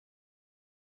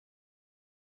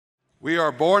We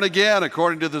are born again,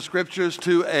 according to the Scriptures,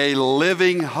 to a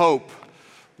living hope.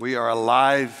 We are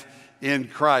alive in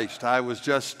Christ. I was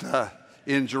just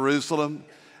in Jerusalem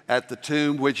at the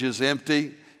tomb, which is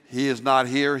empty. He is not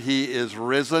here. He is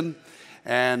risen.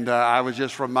 And I was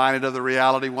just reminded of the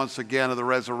reality once again of the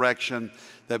resurrection,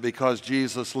 that because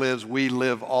Jesus lives, we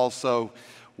live also.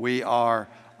 We are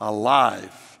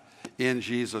alive in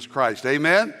Jesus Christ.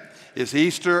 Amen? It's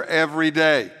Easter every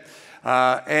day.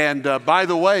 And by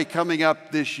the way, coming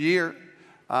up this year,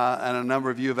 and a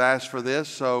number of you have asked for this,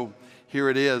 so here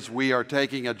it is. We are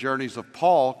taking a Journeys of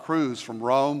Paul cruise from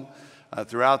Rome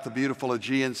throughout the beautiful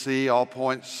Aegean Sea, all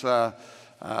points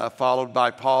followed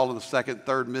by Paul in the second,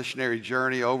 third missionary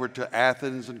journey over to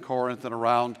Athens and Corinth and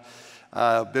around.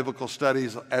 Biblical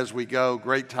studies as we go.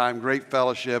 Great time, great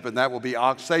fellowship, and that will be,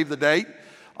 save the date,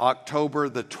 October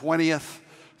the 20th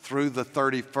through the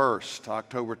 31st.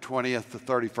 October 20th to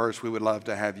 31st, we would love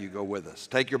to have you go with us.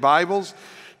 Take your Bibles,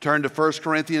 turn to 1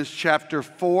 Corinthians chapter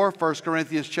 4, 1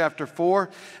 Corinthians chapter 4,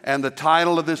 and the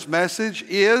title of this message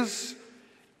is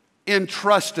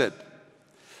Entrusted.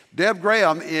 Deb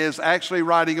Graham is actually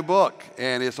writing a book,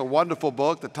 and it's a wonderful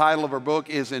book. The title of her book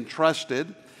is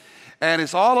Entrusted, and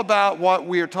it's all about what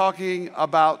we are talking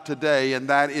about today, and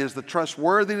that is the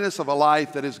trustworthiness of a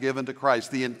life that is given to Christ,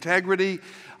 the integrity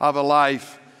of a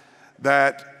life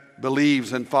that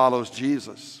believes and follows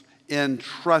Jesus.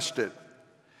 Entrusted.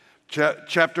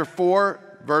 Chapter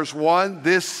 4, verse 1,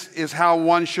 this is how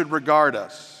one should regard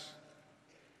us.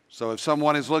 So if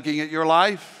someone is looking at your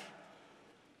life,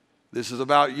 this is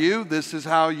about you, this is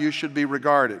how you should be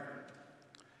regarded.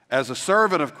 As a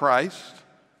servant of Christ,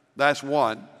 that's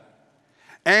one,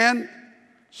 and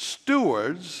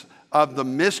stewards of the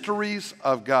mysteries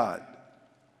of God.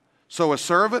 So a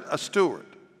servant, a steward.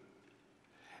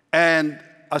 And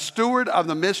a steward of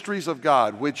the mysteries of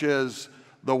God, which is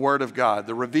the Word of God,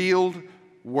 the revealed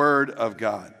Word of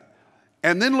God.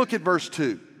 And then look at verse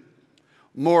 2.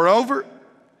 Moreover,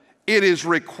 it is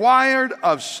required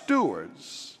of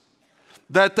stewards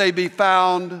that they be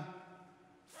found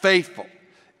faithful.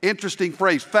 Interesting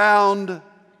phrase, found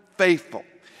faithful.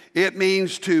 It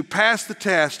means to pass the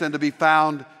test and to be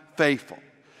found faithful.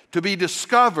 To be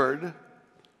discovered,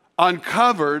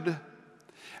 uncovered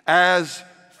as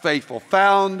faithful,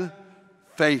 found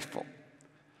faithful,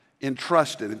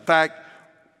 entrusted. In fact,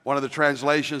 one of the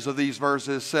translations of these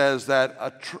verses says that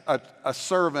a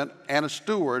servant and a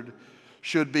steward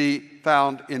should be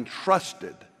found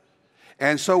entrusted.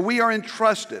 And so we are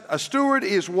entrusted. A steward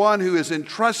is one who is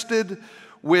entrusted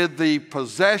with the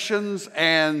possessions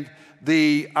and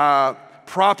the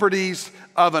properties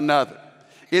of another.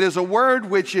 It is a word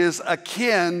which is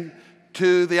akin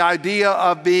to the idea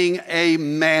of being a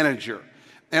manager.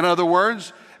 In other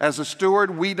words, as a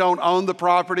steward, we don't own the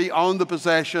property, own the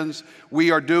possessions.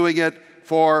 We are doing it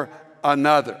for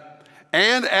another.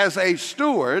 And as a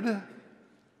steward,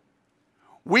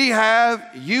 you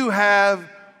have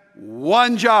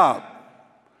one job.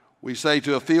 We say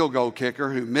to a field goal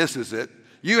kicker who misses it,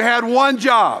 you had one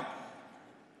job.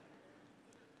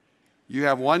 You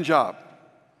have one job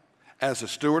as a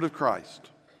steward of Christ,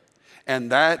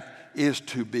 and that is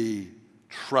to be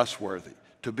trustworthy,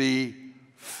 to be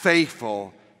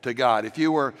faithful to God. If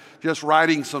you were just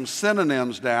writing some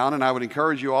synonyms down, and I would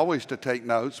encourage you always to take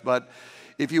notes, but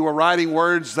if you were writing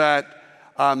words that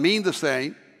mean the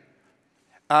same,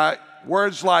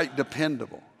 words like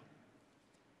dependable.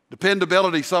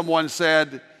 Dependability, someone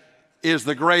said, is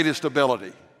the greatest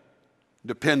ability.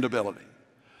 Dependability.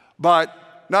 But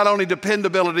not only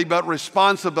dependability, but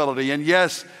responsibility, and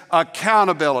yes,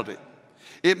 accountability.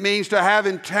 It means to have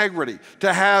integrity,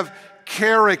 to have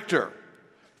character,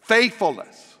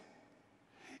 faithfulness.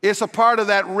 It's a part of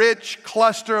that rich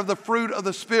cluster of the fruit of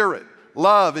the Spirit: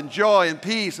 love and joy and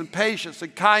peace and patience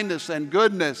and kindness and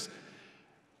goodness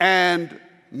and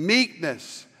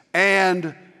meekness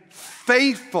and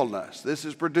faithfulness. This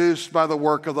is produced by the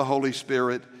work of the Holy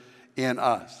Spirit in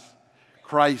us.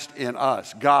 Christ in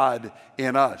us, God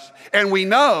in us. And we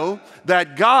know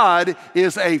that God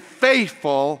is a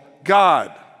faithful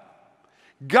God.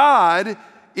 God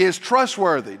is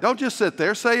trustworthy. Don't just sit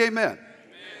there, say amen. Amen.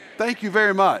 Thank you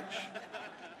very much.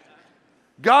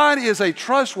 God is a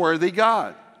trustworthy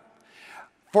God.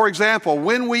 For example,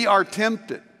 when we are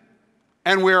tempted,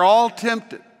 and we're all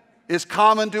tempted, it's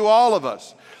common to all of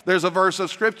us. There's a verse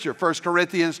of Scripture, 1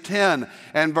 Corinthians 10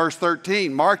 and verse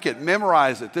 13. Mark it,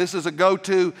 memorize it. This is a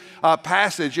go-to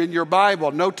passage in your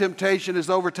Bible. No temptation has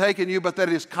overtaken you, but that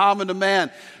it is common to man.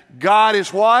 God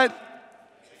is what?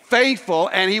 faithful,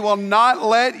 and he will not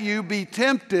let you be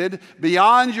tempted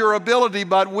beyond your ability,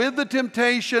 but with the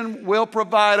temptation will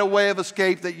provide a way of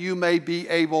escape that you may be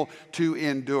able to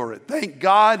endure it. Thank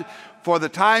God for the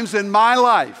times in my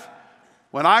life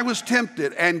when I was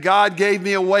tempted and God gave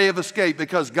me a way of escape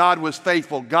because God was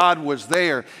faithful. God was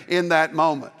there in that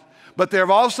moment. But there have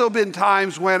also been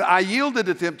times when I yielded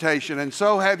to temptation, and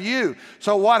so have you.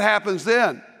 So what happens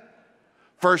then?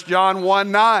 1 John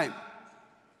 1:9.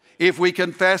 If we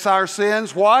confess our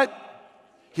sins, what?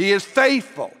 He is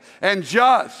faithful and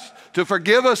just to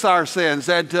forgive us our sins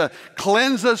and to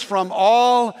cleanse us from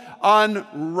all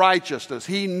unrighteousness.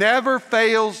 He never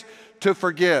fails to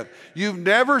forgive. You've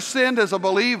never sinned as a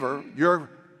believer.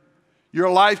 Your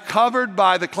life covered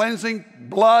by the cleansing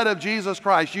blood of Jesus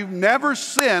Christ. You've never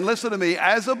sinned, listen to me,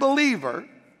 as a believer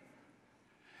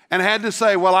and had to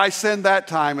say, well, I sinned that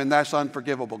time and that's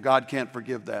unforgivable. God can't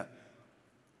forgive that.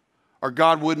 Or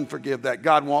God wouldn't forgive that.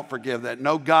 God won't forgive that.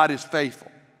 No, God is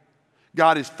faithful.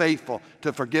 God is faithful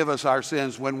to forgive us our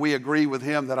sins when we agree with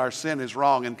Him that our sin is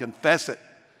wrong and confess it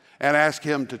and ask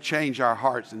Him to change our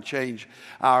hearts and change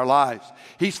our lives.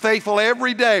 He's faithful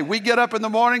every day. We get up in the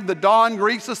morning, the dawn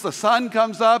greets us, the sun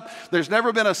comes up. There's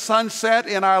never been a sunset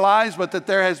in our lives, but that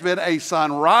there has been a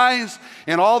sunrise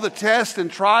in all the tests and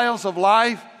trials of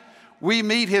life. We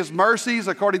meet His mercies,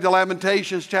 according to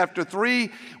Lamentations chapter 3.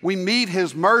 We meet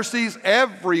His mercies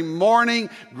every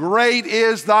morning. Great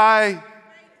is thy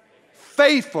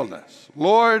faithfulness,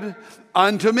 Lord,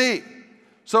 unto me.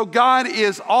 So God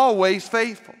is always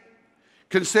faithful.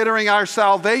 Considering our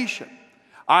salvation,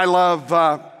 I love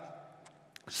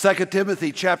 2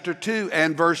 Timothy chapter 2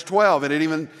 and verse 12, and it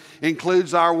even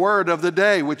includes our word of the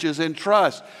day, which is in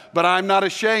trust. But I'm not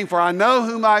ashamed, for I know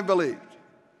whom I believed.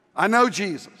 I know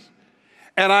Jesus.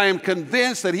 And I am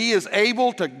convinced that He is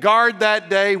able to guard that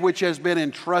day which has been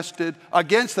entrusted,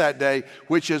 against that day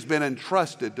which has been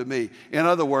entrusted to me. In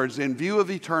other words, in view of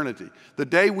eternity, the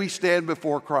day we stand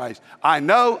before Christ, I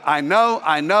know,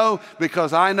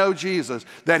 because I know Jesus,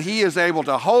 that He is able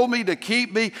to hold me, to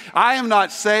keep me. I am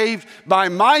not saved by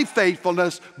my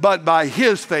faithfulness, but by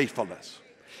His faithfulness.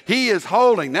 He is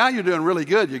holding. Now you're doing really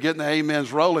good. You're getting the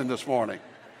amens rolling this morning.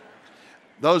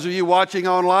 Those of you watching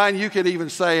online, you can even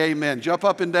say amen. Jump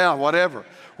up and down, whatever,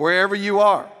 wherever you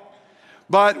are.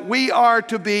 But we are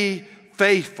to be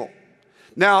faithful.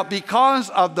 Now,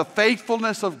 because of the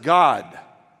faithfulness of God,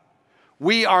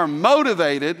 we are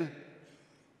motivated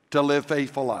to live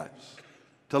faithful lives,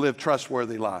 to live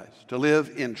trustworthy lives, to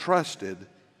live entrusted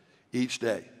each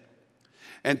day.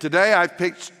 And today I've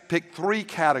picked three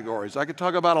categories. I could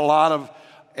talk about a lot of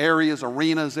areas,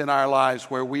 arenas in our lives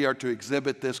where we are to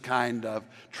exhibit this kind of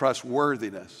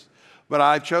trustworthiness. But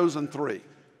I've chosen three.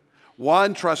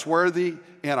 One, trustworthy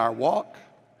in our walk.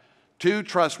 Two,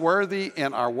 trustworthy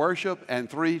in our worship. And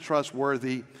three,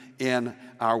 trustworthy in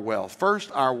our wealth.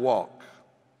 First, our walk.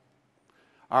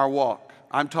 Our walk.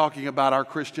 I'm talking about our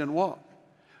Christian walk.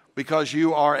 Because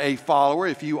you are a follower,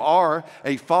 if you are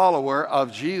a follower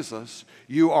of Jesus,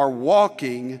 you are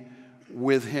walking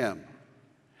with Him.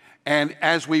 And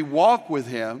as we walk with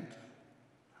Him,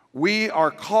 we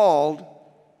are called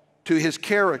to His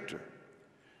character,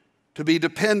 to be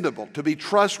dependable, to be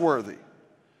trustworthy,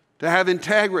 to have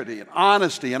integrity and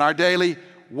honesty in our daily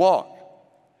walk.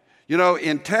 You know,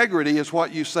 integrity is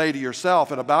what you say to yourself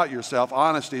and about yourself.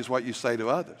 Honesty is what you say to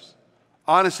others.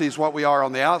 Honesty is what we are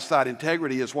on the outside.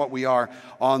 Integrity is what we are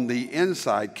on the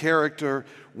inside, character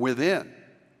within.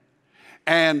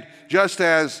 And just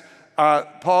as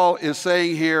Paul is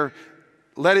saying here,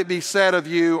 let it be said of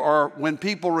you, or when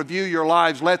people review your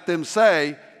lives, let them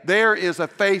say, there is a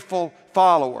faithful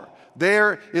follower.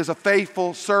 There is a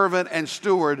faithful servant and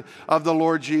steward of the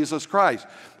Lord Jesus Christ.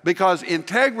 Because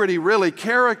integrity, really,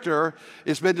 character,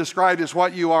 has been described as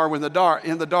what you are in the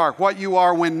dark, what you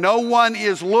are when no one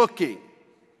is looking.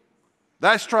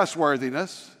 That's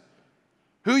trustworthiness.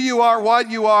 Who you are, what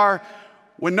you are,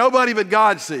 when nobody but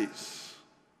God sees.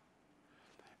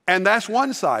 And that's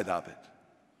one side of it.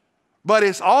 But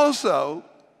it's also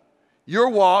your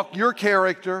walk, your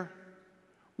character,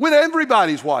 when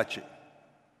everybody's watching.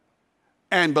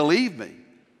 And believe me,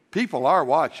 people are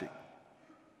watching.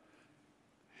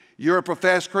 You're a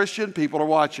professed Christian, people are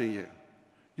watching you.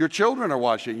 Your children are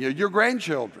watching you, your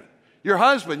grandchildren, your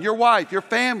husband, your wife, your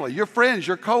family, your friends,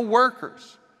 your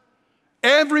co-workers.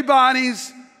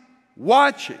 Everybody's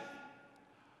watching.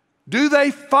 Do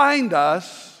they find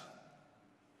us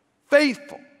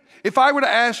faithful? If I were to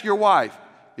ask your wife,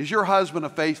 is your husband a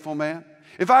faithful man?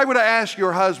 If I were to ask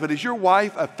your husband, is your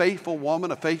wife a faithful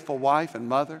woman, a faithful wife and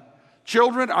mother?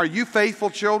 Children, are you faithful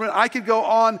children? I could go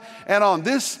on and on.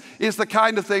 This is the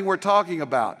kind of thing we're talking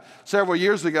about. Several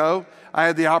years ago, I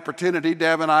had the opportunity,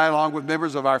 Deb and I, along with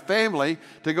members of our family,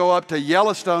 to go up to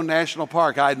Yellowstone National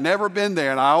Park. I'd never been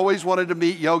there, and I always wanted to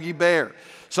meet Yogi Bear.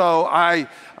 So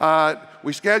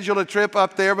we scheduled a trip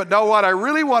up there, but no, what I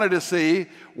really wanted to see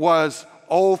was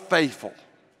Old Faithful.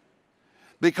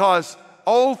 Because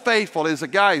Old Faithful is a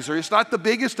geyser. It's not the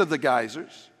biggest of the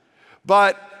geysers,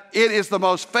 but it is the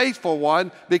most faithful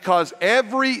one because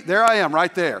there I am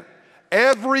right there,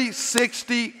 every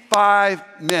 65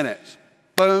 minutes,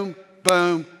 boom,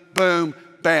 boom, boom,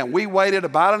 bam. We waited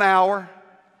about an hour.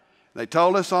 They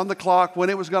told us on the clock when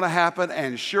it was going to happen,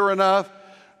 and sure enough,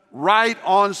 right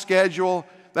on schedule,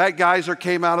 that geyser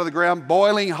came out of the ground,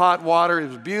 boiling hot water. It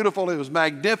was beautiful. It was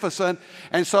magnificent.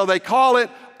 And so they call it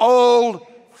Old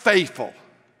Faithful.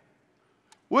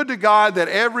 Would to God that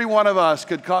every one of us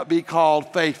could be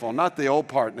called faithful, not the old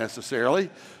part necessarily,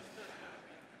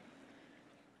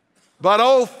 but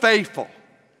Old Faithful.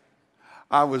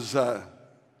 I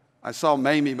saw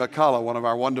Mamie McCullough, one of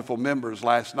our wonderful members,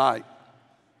 last night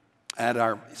at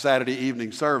our Saturday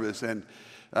evening service, and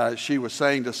she was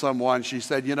saying to someone, she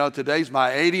said, you know, today's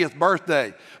my 80th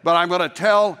birthday, but I'm going to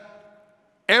tell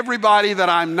everybody that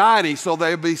I'm 90, so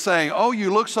they'll be saying, oh,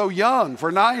 you look so young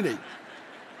for 90.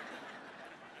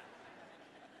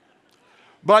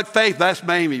 But faith, that's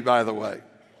Mamie, by the way.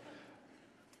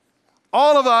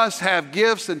 All of us have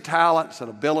gifts and talents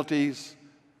and abilities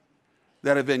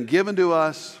that have been given to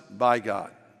us by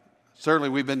God. Certainly,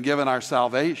 we've been given our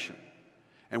salvation.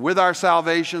 And with our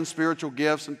salvation, spiritual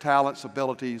gifts and talents,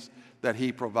 abilities that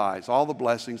He provides. All the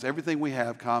blessings, everything we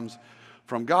have comes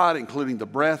from God, including the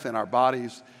breath in our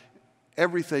bodies.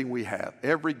 Everything we have,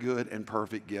 every good and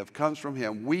perfect gift comes from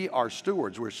Him. We are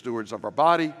stewards. We're stewards of our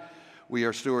body. We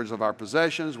are stewards of our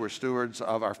possessions. We're stewards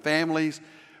of our families.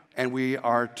 And we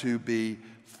are to be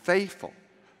faithful.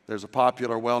 There's a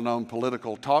popular, well-known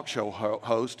political talk show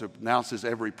host who announces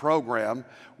every program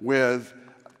with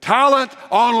talent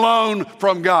on loan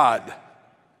from God.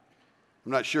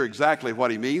 I'm not sure exactly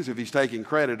what he means, if he's taking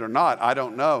credit or not, I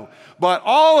don't know. But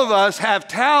all of us have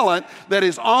talent that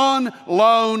is on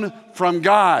loan from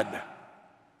God.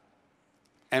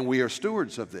 And we are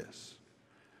stewards of this.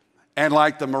 And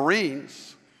like the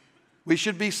Marines, we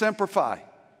should be Semper Fi.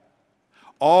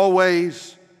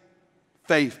 Always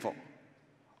faithful.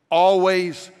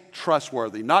 Always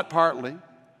trustworthy, not partly.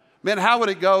 Men, how would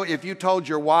it go if you told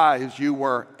your wives you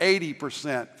were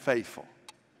 80% faithful?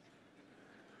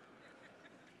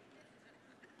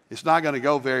 It's not going to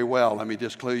go very well, let me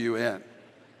just clue you in.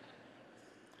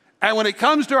 And when it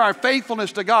comes to our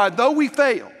faithfulness to God, though we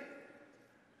fail,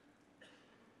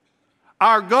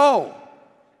 our goal,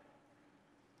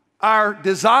 our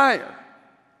desire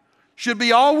should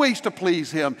be always to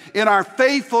please Him in our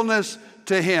faithfulness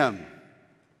to Him.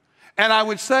 And I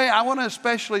would say, I want to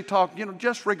especially talk,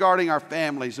 just regarding our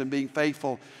families and being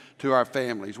faithful to our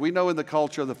families. We know in the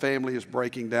culture the family is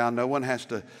breaking down. No one has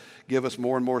to give us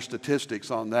more and more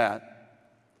statistics on that.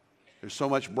 There's so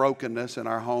much brokenness in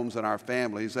our homes and our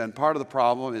families. And part of the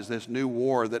problem is this new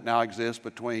war that now exists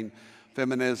between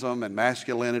feminism and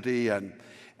masculinity. And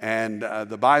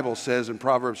the Bible says in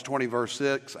Proverbs 20, verse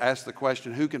 6, ask the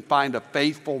question, who can find a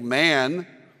faithful man?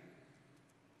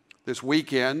 This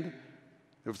weekend,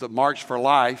 it was the March for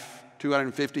Life.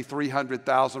 250,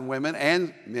 300,000 women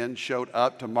and men showed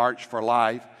up to March for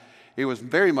Life. It was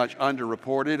very much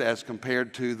underreported as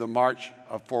compared to the March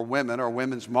for Women, or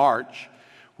Women's March,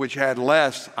 which had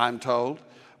less, I'm told,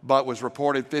 but was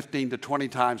reported 15 to 20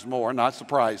 times more, not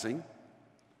surprising.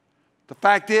 The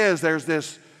fact is, there's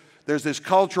this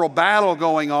cultural battle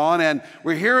going on, and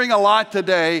we're hearing a lot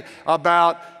today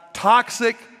about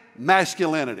toxic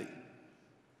masculinity.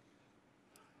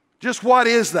 Just what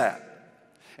is that?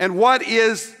 And what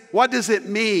does it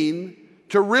mean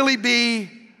to really be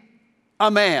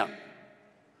a man?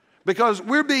 Because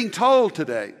we're being told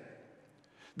today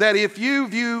that if you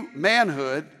view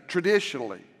manhood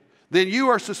traditionally, then you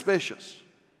are suspicious.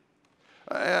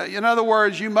 In other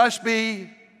words, you must be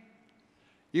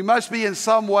in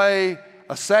some way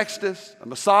a sexist, a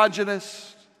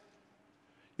misogynist.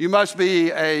 You must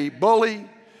be a bully.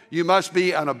 You must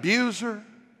be an abuser.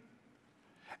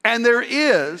 And there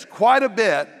is quite a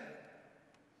bit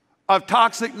of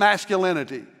toxic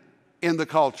masculinity in the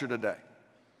culture today.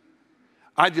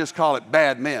 I just call it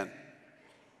bad men.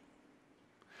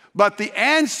 But the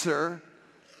answer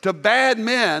to bad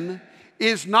men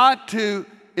is not to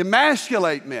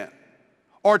emasculate men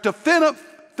or to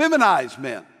feminize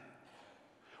men.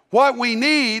 What we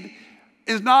need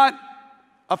is not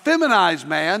a feminized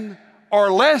man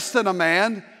or less than a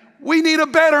man. We need a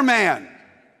better man.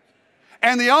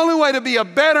 And the only way to be a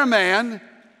better man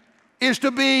is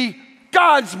to be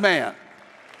God's man.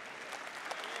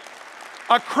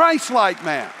 A Christ-like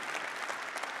man.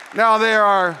 Now there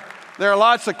are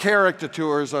lots of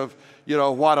caricatures of,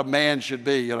 what a man should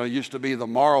be. It used to be the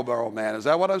Marlboro man. Is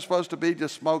that what I'm supposed to be?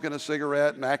 Just smoking a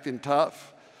cigarette and acting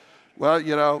tough?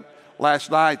 Well,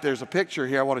 last night there's a picture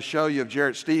here I want to show you of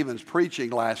Jarrett Stevens preaching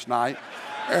last night.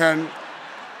 And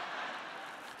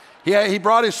he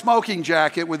brought his smoking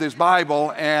jacket with his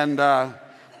Bible, and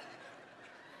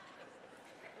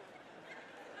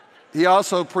he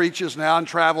also preaches now and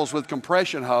travels with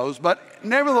compression hose. But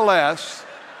nevertheless,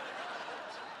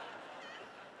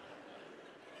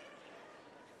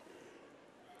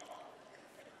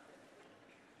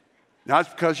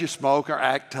 not because you smoke or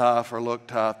act tough or look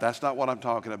tough. That's not what I'm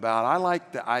talking about. I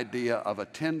like the idea of a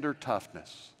tender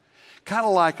toughness, kind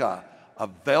of like a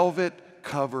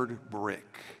velvet-covered brick.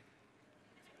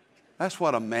 That's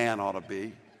what a man ought to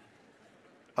be.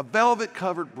 A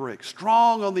velvet-covered brick,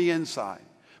 strong on the inside.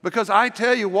 Because I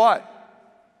tell you what,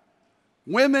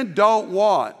 women don't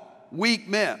want weak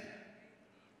men.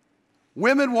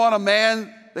 Women want a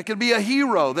man that can be a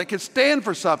hero, that can stand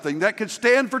for something, that can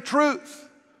stand for truth.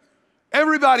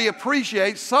 Everybody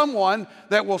appreciates someone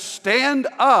that will stand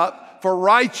up for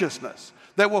righteousness,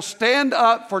 that will stand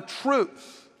up for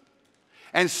truth,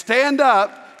 and stand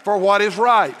up for what is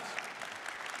right.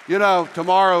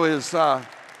 Tomorrow is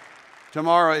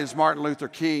Martin Luther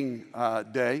King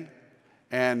Day,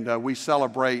 and we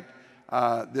celebrate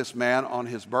this man on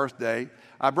his birthday.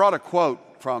 I brought a quote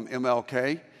from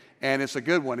MLK, and it's a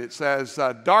good one. It says,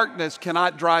 darkness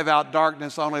cannot drive out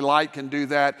darkness, only light can do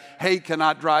that. Hate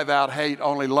cannot drive out hate,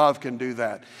 only love can do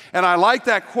that. And I like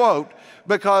that quote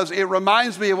because it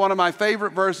reminds me of one of my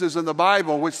favorite verses in the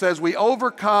Bible, which says, we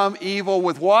overcome evil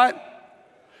with what?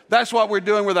 That's what we're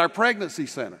doing with our pregnancy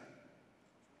center.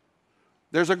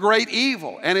 There's a great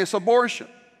evil, and it's abortion.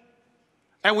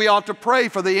 And we ought to pray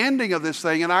for the ending of this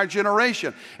thing in our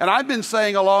generation. And I've been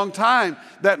saying a long time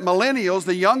that millennials,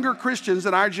 the younger Christians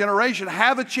in our generation,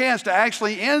 have a chance to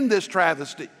actually end this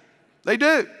travesty. They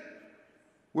do.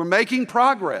 We're making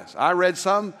progress. I read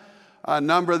some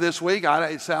number this week.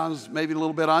 It sounds maybe a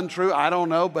little bit untrue. I don't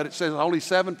know, but it says only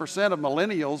 7% of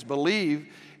millennials believe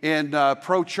in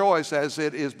pro-choice as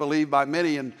it is believed by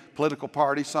many in political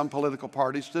parties, some political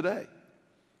parties today.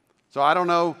 So I don't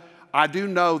know. I do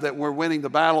know that we're winning the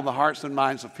battle in the hearts and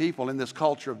minds of people in this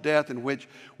culture of death in which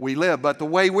we live. But the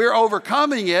way we're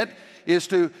overcoming it is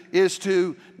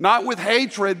to not with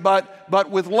hatred, but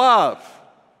with love.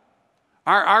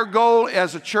 Our goal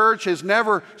as a church is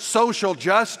never social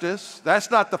justice.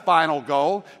 That's not the final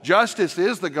goal. Justice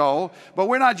is the goal. But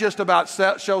we're not just about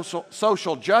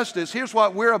social justice. Here's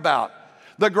what we're about.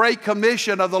 The Great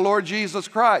Commission of the Lord Jesus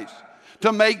Christ.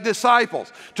 To make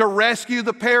disciples, to rescue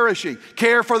the perishing,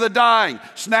 care for the dying,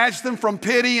 snatch them from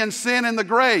pity and sin and the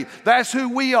grave. That's who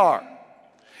we are.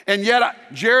 And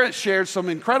yet, Jarrett shared some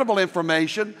incredible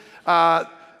information. A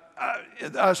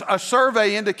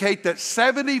survey indicates that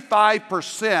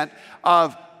 75%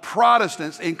 of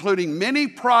Protestants, including many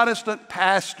Protestant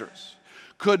pastors,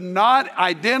 could not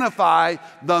identify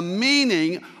the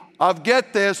meaning of,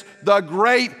 get this, the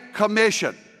Great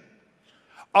Commission.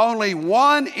 Only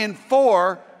 1 in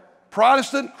 4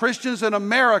 Protestant Christians in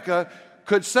America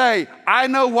could say, I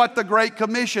know what the Great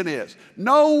Commission is.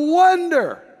 No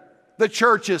wonder the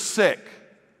church is sick.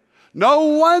 No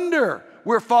wonder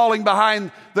we're falling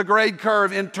behind the grade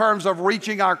curve in terms of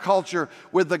reaching our culture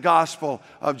with the gospel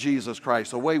of Jesus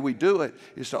Christ. The way we do it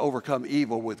is to overcome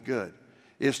evil with good,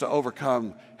 is to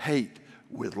overcome hate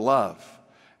with love.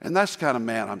 And that's the kind of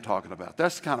man I'm talking about.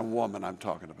 That's the kind of woman I'm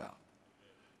talking about.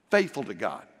 Faithful to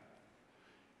God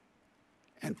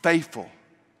and faithful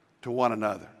to one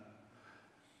another.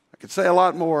 I could say a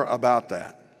lot more about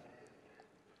that.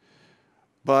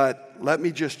 But let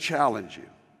me just challenge you,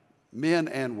 men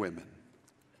and women,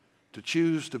 to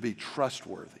choose to be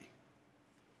trustworthy.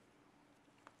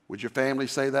 Would your family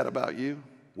say that about you?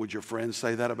 Would your friends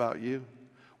say that about you?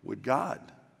 Would God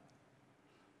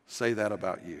say that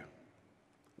about you?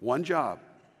 One job,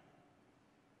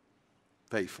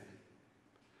 faithful.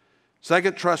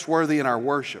 Second, trustworthy in our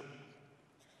worship.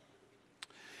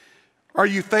 Are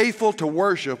you faithful to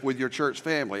worship with your church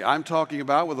family? I'm talking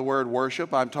about, with the word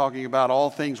worship, I'm talking about all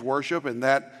things worship, and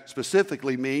that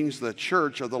specifically means the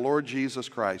church of the Lord Jesus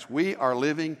Christ. We are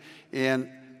living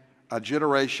in a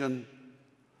generation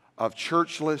of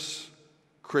churchless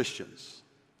Christians.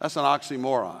 That's an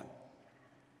oxymoron.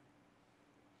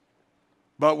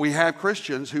 But we have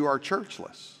Christians who are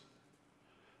churchless,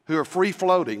 who are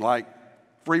free-floating like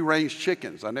free-range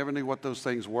chickens. I never knew what those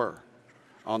things were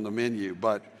on the menu,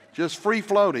 but just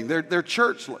free-floating. They're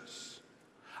churchless.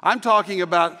 I'm talking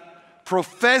about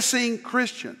professing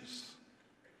Christians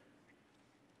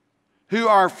who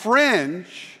are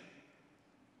fringe,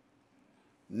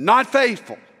 not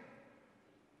faithful.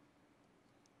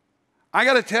 I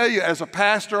got to tell you, as a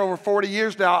pastor over 40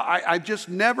 years now, I've just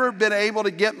never been able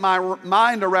to get my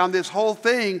mind around this whole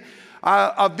thing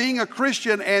of being a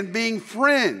Christian and being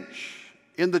fringe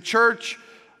in the church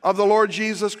of the Lord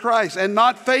Jesus Christ and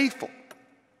not faithful.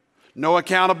 No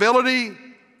accountability,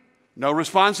 no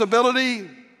responsibility,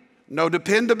 no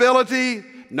dependability,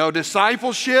 no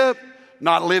discipleship,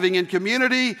 not living in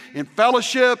community, in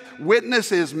fellowship.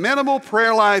 Witness is minimal.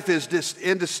 Prayer life is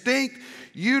indistinct.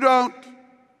 You don't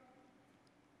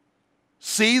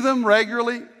see them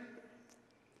regularly.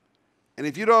 And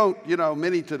if you don't,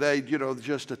 many today,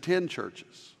 just attend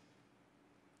churches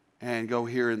and go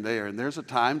here and there. And there's a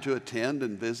time to attend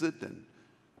and visit and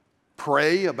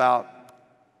pray about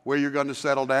where you're going to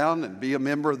settle down and be a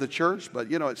member of the church.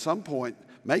 But, at some point,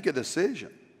 make a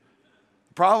decision.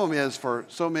 The problem is for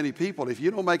so many people, if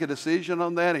you don't make a decision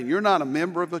on that and you're not a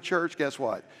member of a church, guess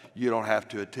what? You don't have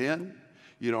to attend.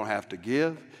 You don't have to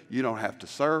give. You don't have to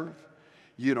serve.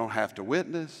 You don't have to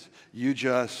witness. You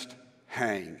just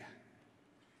hang.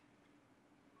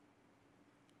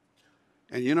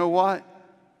 And you know what?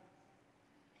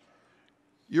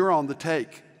 You're on the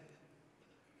take.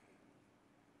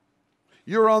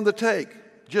 You're on the take,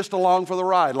 just along for the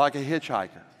ride, like a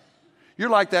hitchhiker. You're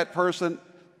like that person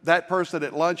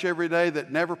at lunch every day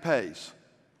that never pays.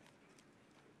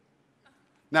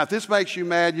 Now, if this makes you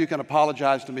mad, you can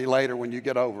apologize to me later when you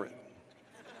get over it.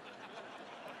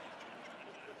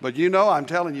 But I'm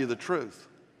telling you the truth.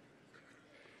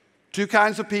 Two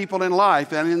kinds of people in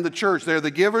life and in the church. They're the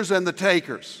givers and the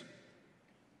takers.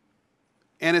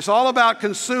 And it's all about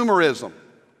consumerism.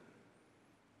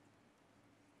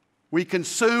 We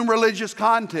consume religious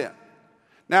content.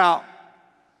 Now,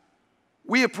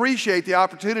 we appreciate the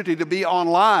opportunity to be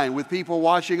online with people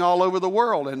watching all over the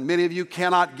world. And many of you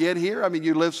cannot get here.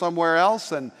 You live somewhere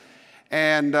else.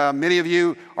 And many of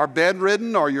you are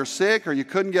bedridden or you're sick or you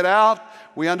couldn't get out.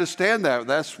 We understand that.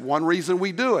 That's one reason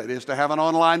we do it, is to have an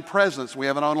online presence. We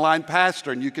have an online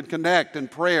pastor, and you can connect in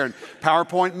prayer. And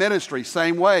PowerPoint ministry,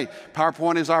 same way.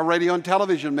 PowerPoint is our radio and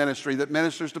television ministry that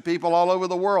ministers to people all over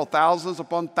the world, thousands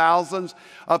upon thousands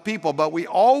of people. But we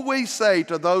always say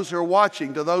to those who are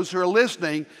watching, to those who are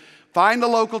listening, find a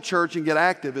local church and get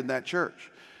active in that church.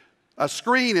 A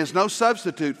screen is no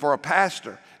substitute for a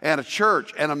pastor and a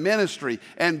church and a ministry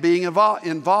and being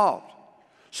involved.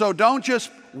 So don't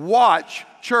just watch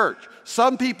church.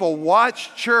 Some people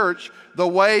watch church the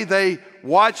way they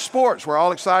watch sports. We're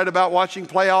all excited about watching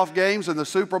playoff games and the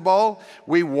Super Bowl.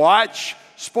 We watch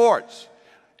sports.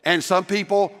 And some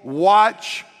people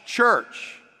watch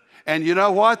church. And you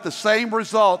know what? The same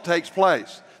result takes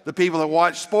place. The people that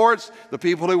watch sports, the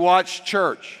people who watch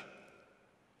church.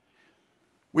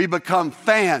 We become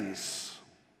fans.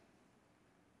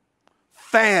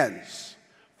 Fans.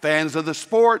 Fans of the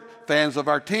sport, fans of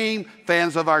our team,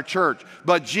 fans of our church.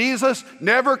 But Jesus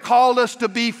never called us to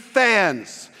be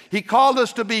fans. He called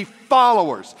us to be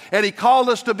followers. And He called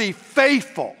us to be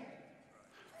faithful.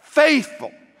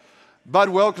 Faithful. Bud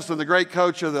Wilkinson, the great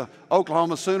coach of the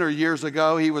Oklahoma Sooner years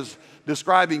ago, he was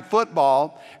describing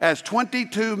football as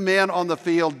 22 men on the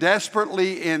field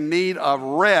desperately in need of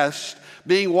rest,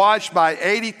 being watched by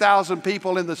 80,000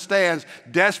 people in the stands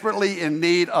desperately in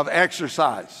need of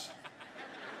exercise.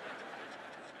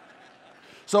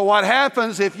 So what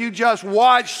happens if you just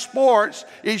watch sports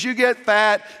is you get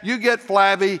fat, you get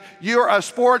flabby, you're a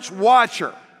sports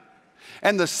watcher.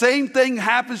 And the same thing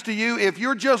happens to you if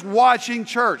you're just watching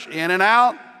church, in and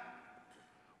out,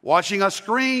 watching a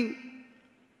screen.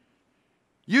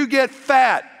 You get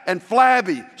fat and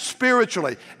flabby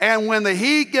spiritually. And when the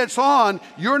heat gets on,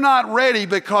 you're not ready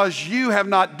because you have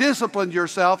not disciplined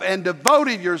yourself and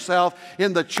devoted yourself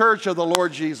in the church of the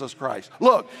Lord Jesus Christ.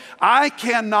 Look, I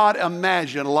cannot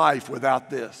imagine life without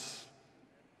this.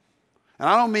 And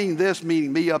I don't mean this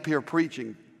meaning me up here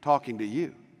preaching, talking to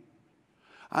you.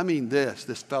 I mean this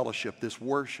fellowship, this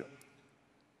worship.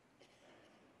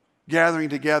 Gathering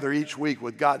together each week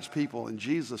with God's people in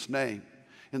Jesus' name,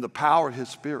 in the power of His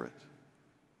Spirit.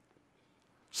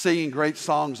 Singing great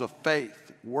songs of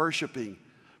faith, worshiping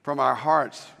from our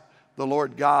hearts the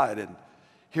Lord God, and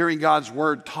hearing God's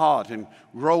word taught, and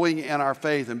growing in our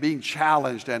faith, and being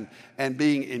challenged and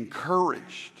being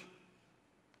encouraged.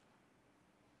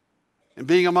 And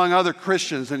being among other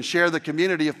Christians and share the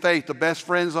community of faith, the best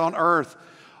friends on earth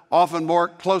often more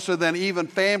closer than even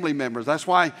family members. That's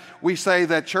why we say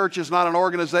that church is not an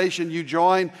organization you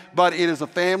join, but it is a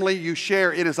family you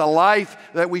share. It is a life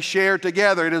that we share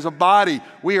together. It is a body.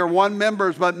 We are one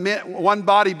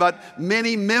body, but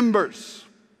many members.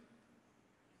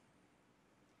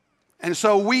 And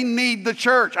so we need the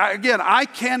church. I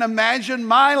can't imagine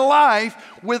my life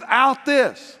without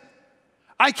this.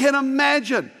 I can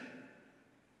imagine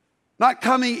not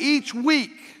coming each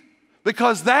week,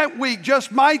 because that week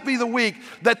just might be the week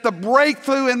that the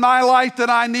breakthrough in my life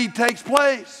that I need takes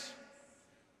place.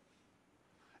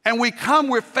 And we come,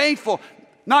 we're faithful,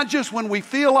 not just when we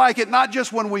feel like it, not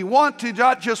just when we want to,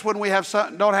 not just when we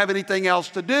don't have anything else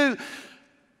to do,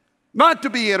 not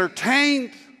to be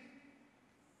entertained,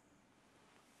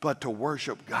 but to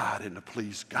worship God and to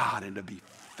please God and to be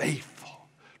faithful,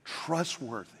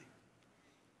 trustworthy.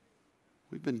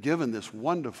 We've been given this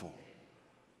wonderful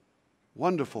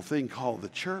thing called the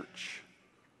church.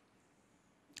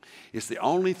 It's the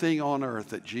only thing on earth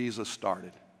that Jesus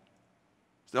started.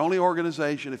 It's the only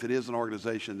organization, if it is an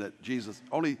organization, that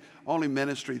only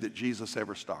ministry that Jesus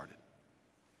ever started.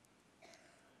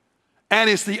 And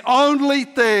it's the only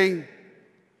thing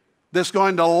that's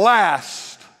going to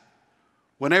last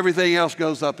when everything else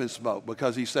goes up in smoke,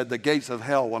 because he said the gates of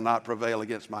hell will not prevail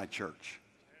against my church.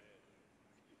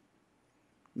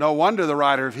 No wonder the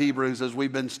writer of Hebrews, as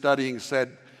we've been studying,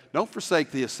 said, don't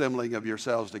forsake the assembling of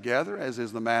yourselves together, as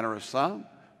is the manner of some,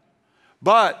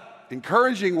 but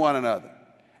encouraging one another.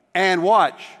 And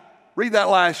watch, read that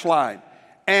last line.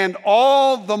 And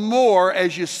all the more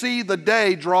as you see the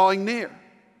day drawing near.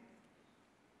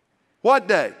 What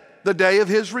day? The day of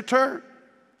his return.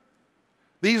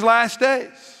 These last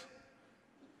days.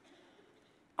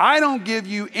 I don't give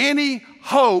you any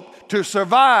hope to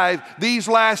survive these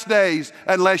last days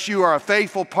unless you are a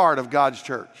faithful part of God's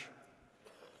church.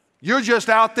 You're just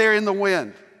out there in the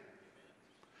wind.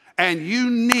 And you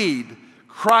need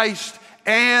Christ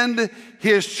and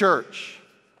his church.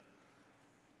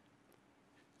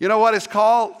 You know what it's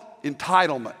called?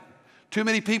 Entitlement. Too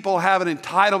many people have an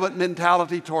entitlement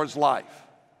mentality towards life.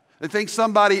 They think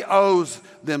somebody owes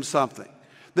them something.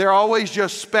 They're always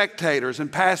just spectators and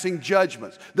passing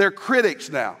judgments. They're critics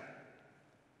now.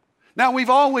 Now, we've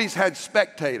always had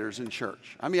spectators in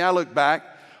church. I mean, I look back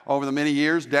over the many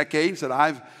years, decades that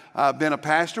I've been a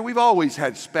pastor, we've always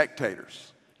had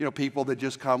spectators. You know, people that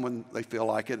just come when they feel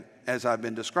like it, as I've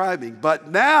been describing. But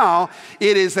now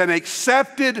it is an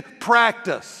accepted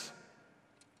practice.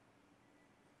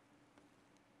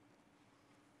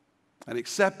 An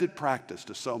accepted practice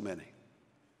to so many.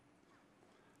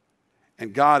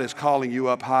 And God is calling you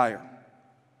up higher.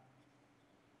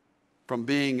 From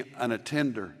being an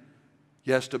attender,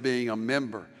 yes, to being a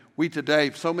member. We today,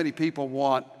 so many people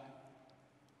want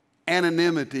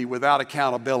anonymity without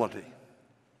accountability.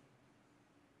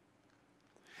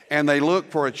 And they look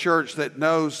for a church that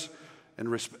knows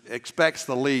and expects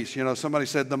the least. You know, somebody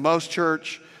said the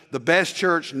best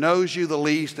church knows you the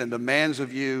least and demands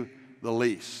of you the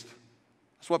least.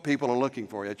 That's what people are looking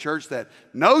for, a church that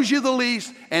knows you the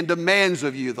least and demands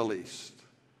of you the least.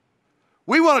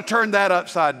 We want to turn that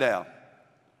upside down.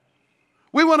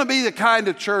 We want to be the kind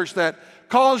of church that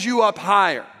calls you up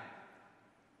higher,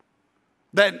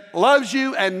 that loves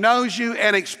you and knows you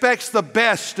and expects the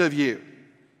best of you.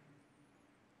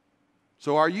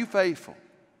 So are you faithful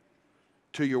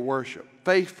to your worship,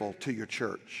 faithful to your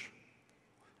church?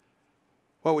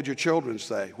 What would your children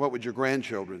say? What would your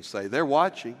grandchildren say? They're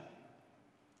watching.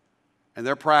 And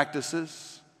their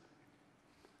practices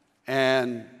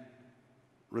and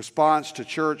response to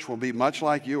church will be much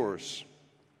like yours.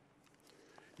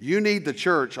 You need the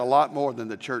church a lot more than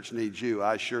the church needs you,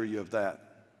 I assure you of that.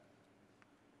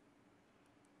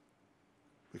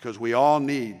 Because we all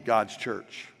need God's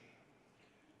church.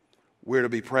 We're to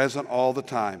be present all the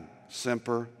time,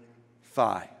 semper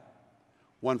fi.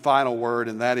 One final word,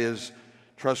 and that is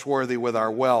trustworthy with our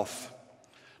wealth.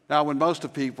 Now, when most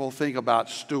of people think about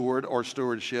steward or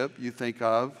stewardship, you think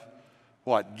of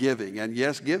what? Giving. And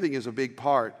yes, giving is a big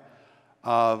part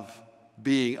of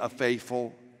being a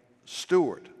faithful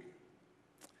steward.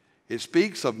 It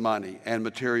speaks of money and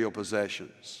material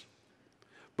possessions.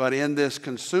 But in this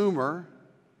consumer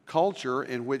culture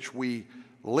in which we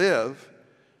live,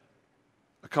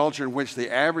 a culture in which the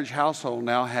average household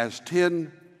now has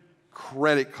 10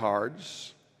 credit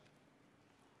cards,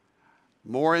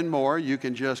 more and more, you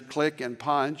can just click and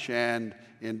punch and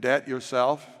indebt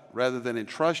yourself rather than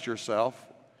entrust yourself.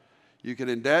 You can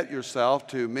indebt yourself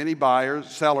to many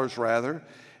sellers,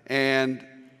 and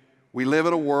we live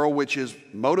in a world which is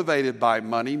motivated by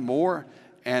money more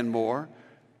and more.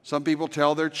 Some people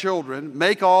tell their children,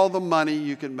 make all the money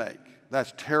you can make.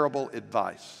 That's terrible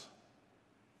advice.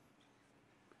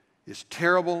 It's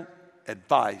terrible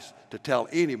advice to tell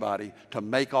anybody to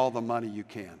make all the money you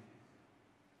can,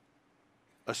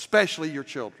 especially your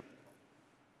children.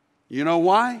 You know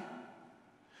why?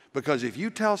 Because if you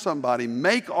tell somebody,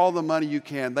 make all the money you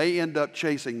can, they end up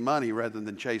chasing money rather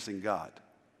than chasing God.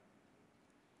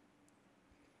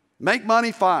 Make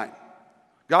money, fine.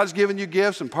 God's given you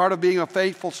gifts, and part of being a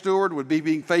faithful steward would be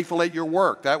being faithful at your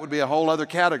work. That would be a whole other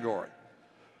category.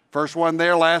 First one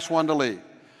there, last one to leave.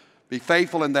 Be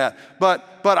faithful in that. But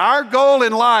our goal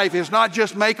in life is not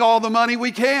just make all the money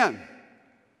we can.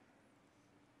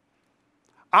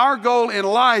 Our goal in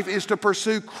life is to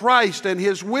pursue Christ and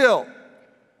His will.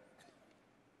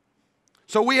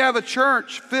 So we have a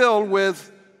church filled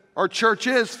with, or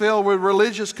churches filled with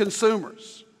religious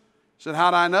consumers. I said,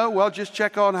 how do I know? Well, just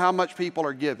check on how much people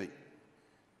are giving.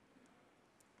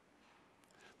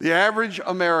 The average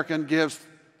American gives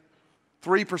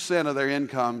 3% of their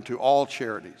income to all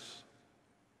charities.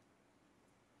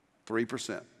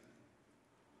 3%.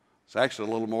 It's actually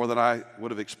a little more than I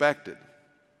would have expected.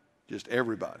 Just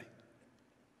everybody.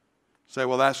 Say,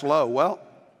 well, that's low. Well,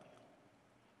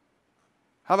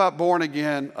 how about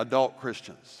born-again adult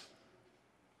Christians?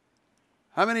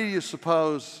 How many of you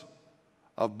suppose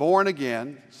of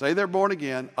born-again, say they're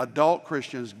born-again, adult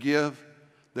Christians give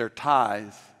their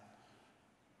tithe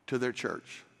to their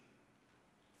church?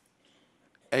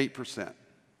 8%.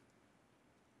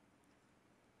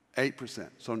 8%.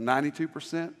 So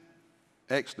 92%,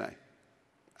 ex-nay,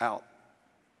 out.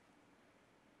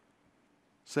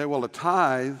 Say, well, a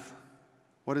tithe,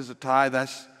 what is a tithe?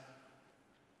 That's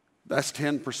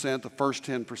 10%, the first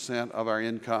 10% of our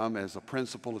income as a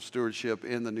principle of stewardship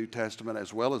in the New Testament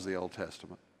as well as the Old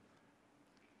Testament.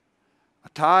 A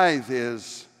tithe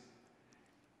is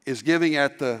giving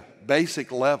at the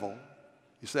basic level.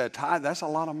 You say a tithe, that's a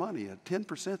lot of money. A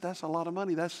 10%, that's a lot of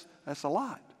money. That's a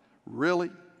lot.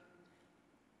 Really?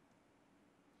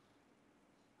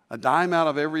 A dime out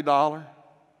of every dollar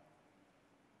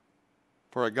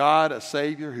for a God, a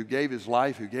Savior who gave His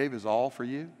life, who gave His all for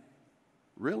you?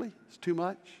 Really? It's too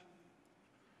much?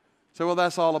 So, well,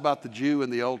 that's all about the Jew in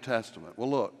the Old Testament. Well,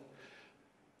 look,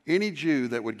 any Jew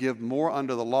that would give more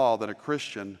under the law than a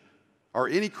Christian, or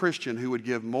any Christian who would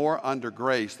give more under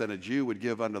grace than a Jew would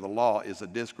give under the law, is a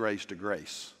disgrace to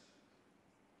grace.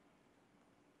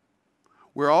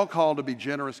 We're all called to be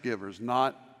generous givers,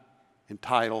 not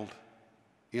entitled,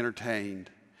 entertained.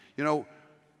 You know,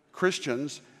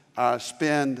 Christians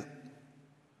spend,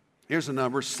 here's a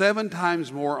number, 7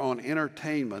 times more on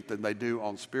entertainment than they do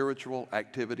on spiritual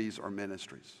activities or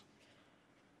ministries.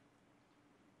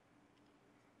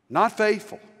 Not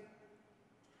faithful.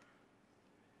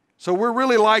 So we're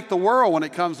really like the world when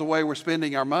it comes to the way we're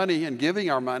spending our money and giving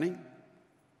our money.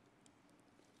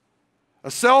 A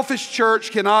selfish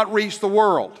church cannot reach the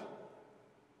world.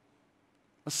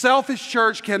 A selfish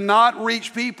church cannot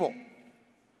reach people.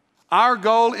 Our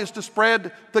goal is to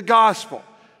spread the gospel,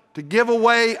 to give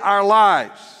away our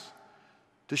lives,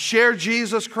 to share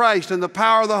Jesus Christ and the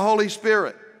power of the Holy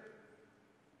Spirit.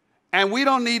 And we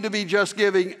don't need to be just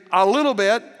giving a little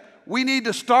bit. We need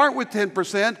to start with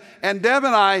 10%. And Deb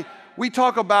and I, we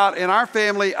talk about in our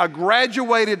family a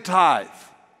graduated tithe.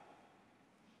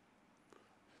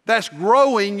 That's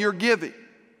growing your giving.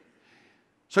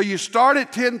 So you start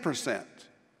at 10%.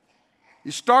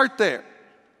 You start there.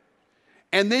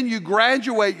 And then you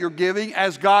graduate your giving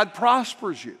as God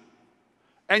prospers you.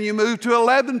 And you move to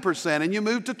 11%, and you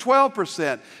move to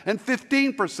 12%, and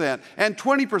 15%, and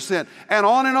 20%, and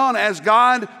on as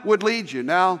God would lead you.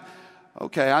 Now,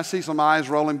 okay, I see some eyes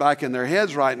rolling back in their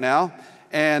heads right now.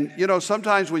 And, you know,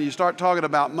 sometimes when you start talking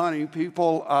about money,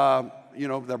 people, you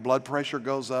know, their blood pressure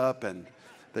goes up, and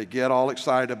they get all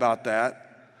excited about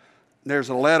that. There's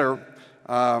a letter,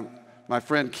 my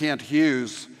friend Kent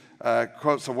Hughes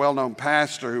quotes a well-known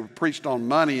pastor who preached on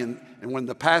money, and when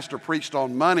the pastor preached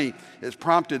on money, it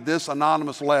prompted this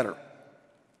anonymous letter.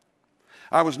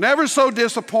 I was never so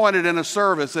disappointed in a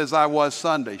service as I was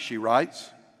Sunday, she writes.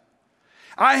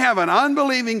 I have an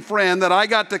unbelieving friend that I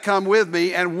got to come with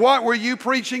me, and what were you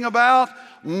preaching about?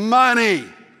 Money.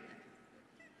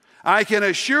 I can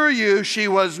assure you she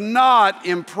was not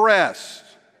impressed.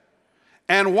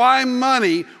 And why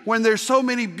money when there's so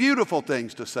many beautiful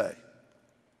things to say?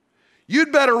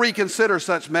 You'd better reconsider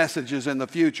such messages in the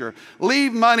future.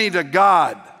 Leave money to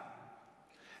God,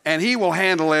 and He will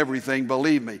handle everything,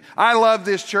 believe me. I love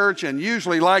this church and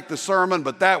usually like the sermon,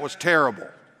 but that was terrible.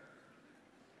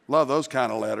 Love those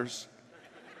kind of letters.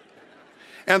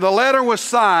 And the letter was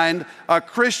signed, a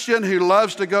Christian who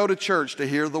loves to go to church to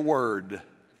hear the word.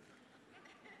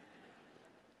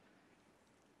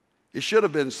 It should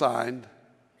have been signed,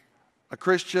 a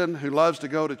Christian who loves to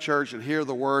go to church and hear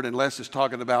the word unless it's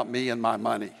talking about me and my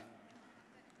money.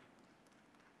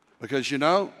 Because we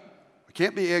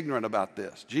can't be ignorant about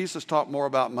this. Jesus talked more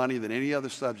about money than any other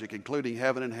subject, including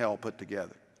heaven and hell put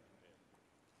together.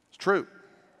 It's true.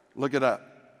 Look it up.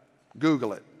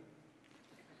 Google it.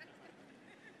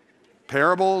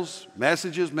 Parables,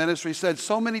 messages, ministry, said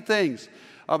so many things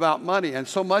about money, and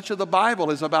so much of the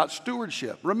Bible is about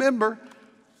stewardship. Remember,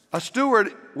 a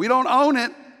steward, we don't own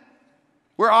it.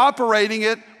 We're operating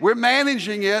it. We're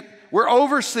managing it. We're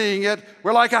overseeing it.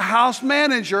 We're like a house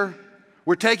manager.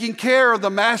 We're taking care of the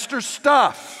master's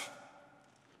stuff.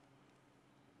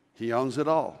 He owns it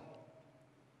all.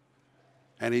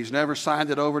 And he's never signed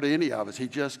it over to any of us. He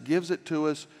just gives it to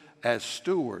us as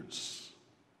stewards.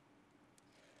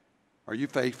 Are you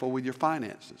faithful with your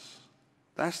finances?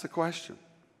 That's the question.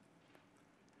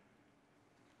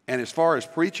 And as far as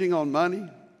preaching on money,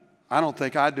 I don't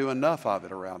think I do enough of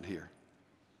it around here.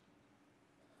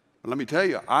 But let me tell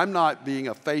you, I'm not being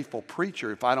a faithful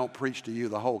preacher if I don't preach to you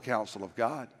the whole counsel of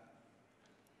God.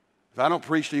 If I don't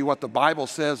preach to you what the Bible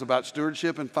says about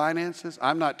stewardship and finances,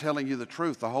 I'm not telling you the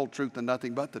truth, the whole truth, and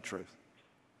nothing but the truth.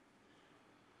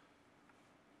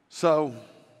 So,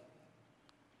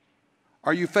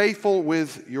 are you faithful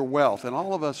with your wealth? And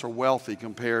all of us are wealthy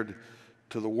compared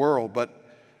to the world, but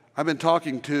I've been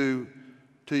talking to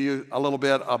you a little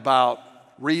bit about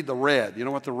read the red. You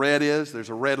know what the red is? There's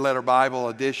a red letter Bible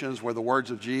editions where the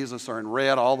words of Jesus are in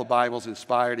red. All the Bible's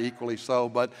inspired equally so,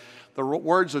 but the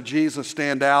words of Jesus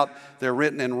stand out. They're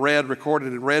written in red, recorded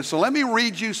in red. So let me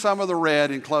read you some of the red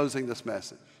in closing this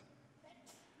message.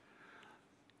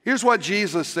 Here's what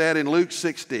Jesus said in Luke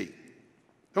 16.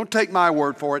 Don't take my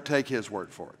word for it, take his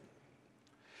word for it.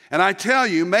 And I tell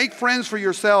you, make friends for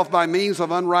yourself by means of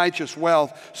unrighteous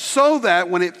wealth, so that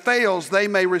when it fails, they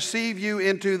may receive you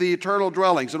into the eternal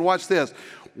dwellings. And watch this.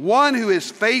 One who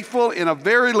is faithful in a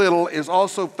very little is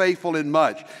also faithful in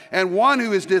much. And one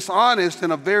who is dishonest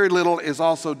in a very little is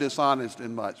also dishonest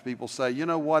in much. People say, you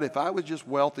know what, if I was just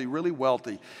wealthy, really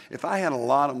wealthy, if I had a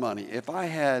lot of money, if I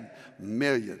had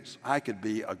millions, I could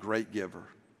be a great giver.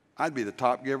 I'd be the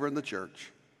top giver in the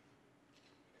church.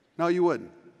 No, you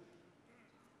wouldn't.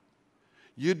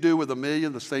 You'd do with $1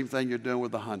 million the same thing you're doing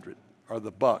with 100, or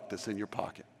the buck that's in your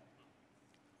pocket.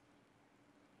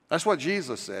 That's what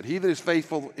Jesus said. He that is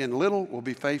faithful in little will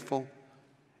be faithful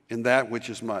in that which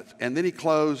is much. And then he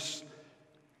closed,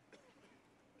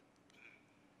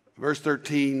 verse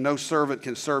 13, no servant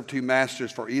can serve two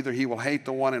masters, for either he will hate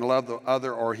the one and love the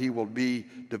other, or he will be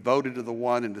devoted to the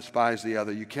one and despise the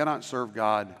other. You cannot serve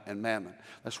God and mammon.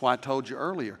 That's why I told you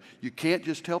earlier, you can't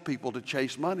just tell people to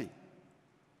chase money,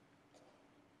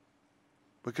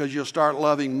 because you'll start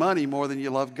loving money more than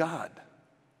you love God.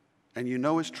 And you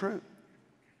know it's true.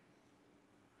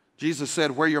 Jesus said,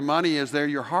 where your money is, there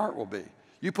your heart will be.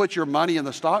 You put your money in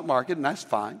the stock market, and that's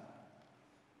fine.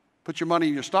 Put your money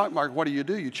in your stock market, what do?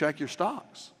 You check your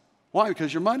stocks. Why?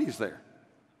 Because your money's there.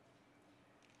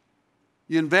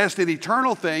 You invest in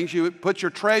eternal things, you put your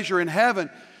treasure in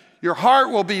heaven, your heart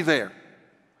will be there.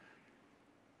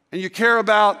 And you care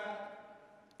about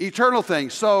eternal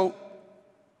things. So,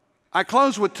 I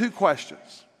close with two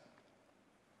questions.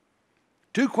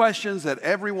 Two questions that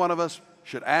every one of us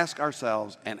should ask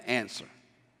ourselves and answer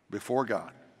before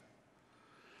God.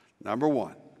 Number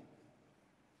one,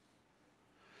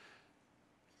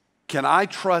 can I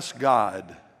trust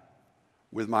God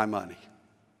with my money,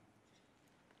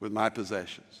 with my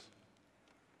possessions?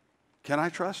 Can I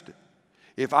trust Him?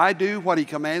 If I do what He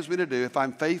commands me to do, if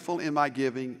I'm faithful in my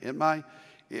giving,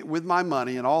 with my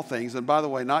money and all things, and by the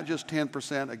way, not just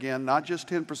 10%, again, not just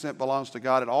 10% belongs to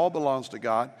God, it all belongs to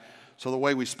God. So the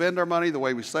way we spend our money, the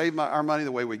way we save our money,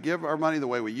 the way we give our money, the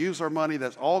way we use our money,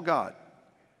 that's all God.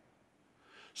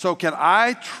 So can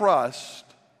I trust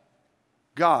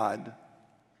God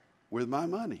with my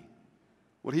money?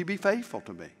 Would He be faithful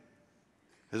to me?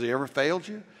 Has He ever failed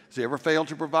you? Has He ever failed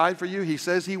to provide for you? He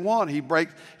says He won't.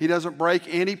 He doesn't break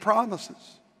any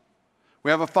promises. We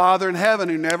have a Father in heaven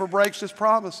who never breaks His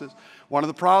promises. One of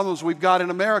the problems we've got in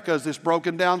America is this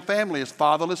broken down family, is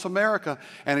fatherless America.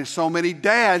 And there's so many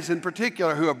dads in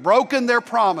particular who have broken their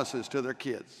promises to their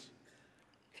kids.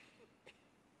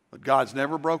 But God's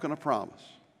never broken a promise.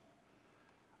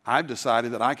 I've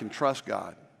decided that I can trust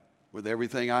God with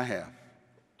everything I have.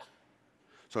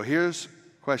 So here's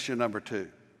question number two.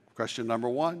 Question number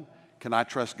one, can I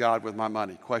trust God with my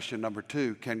money? Question number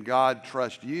two, can God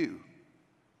trust you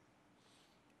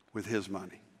with His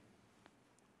money?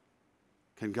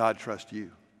 Can God trust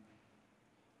you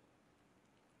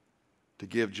to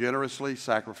give generously,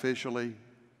 sacrificially,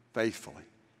 faithfully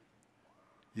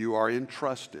You are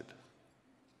entrusted.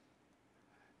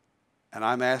 And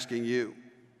I'm asking you,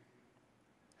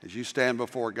 as you stand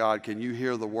before God, can you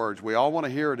hear the words? We all want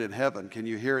to hear it in heaven. Can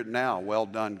you hear it now? Well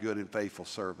done, good and faithful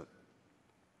servant.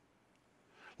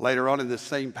 Later on in this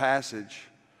same passage,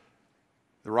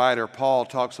 the writer Paul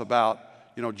talks about,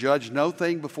 judge no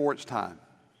thing before it's time.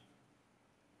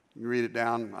 You read it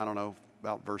down,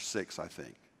 about verse 6, I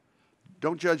think.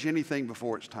 Don't judge anything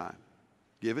before it's time.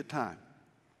 Give it time.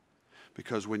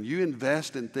 Because when you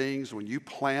invest in things, when you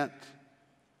plant,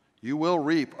 you will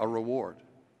reap a reward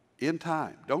in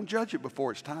time. Don't judge it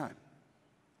before it's time.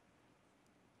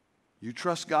 You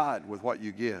trust God with what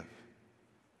you give,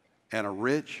 and a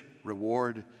rich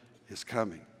reward is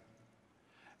coming.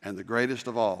 And the greatest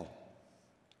of all,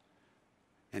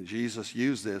 and Jesus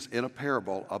used this in a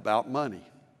parable about money.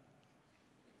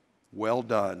 Well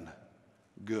done,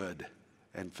 good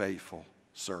and faithful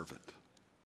servant.